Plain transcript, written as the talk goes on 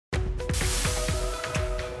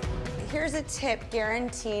Here's a tip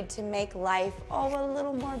guaranteed to make life, a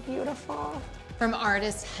little more beautiful. From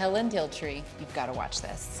artist Helen Dealtry, you've got to watch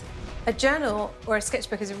this. A journal or a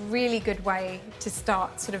sketchbook is a really good way to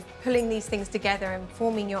start sort of pulling these things together and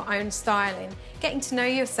forming your own style and getting to know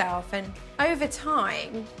yourself. And over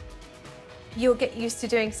time, you'll get used to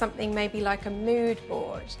doing something maybe like a mood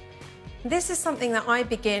board. This is something that I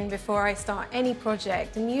begin before I start any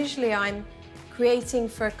project, and usually I'm creating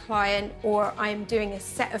for a client or I'm doing a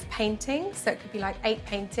set of paintings, so it could be like 8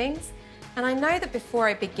 paintings. And I know that before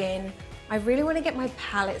I begin, I really want to get my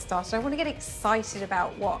palette started. I want to get excited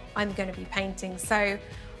about what I'm going to be painting. So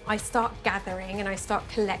I start gathering and I start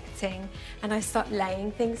collecting and I start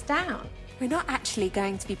laying things down. We're not actually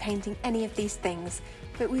going to be painting any of these things,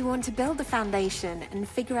 but we want to build a foundation and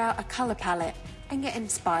figure out a colour palette and get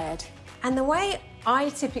inspired. And the way I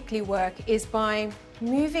typically work is by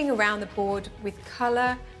moving around the board with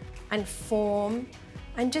colour and form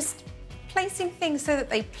and just placing things so that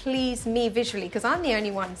they please me visually, because I'm the only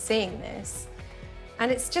one seeing this.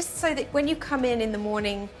 And it's just so that when you come in the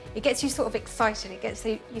morning, it gets you sort of excited, it gets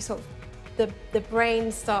you sort of, the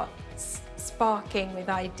brain starts sparking with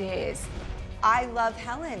ideas. I love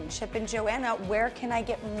Helen. Chip and Joanna, where can I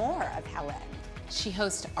get more of Helen? She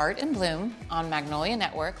hosts Art in Bloom on Magnolia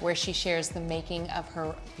Network, where she shares the making of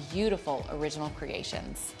her beautiful original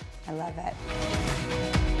creations. I love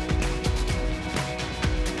it.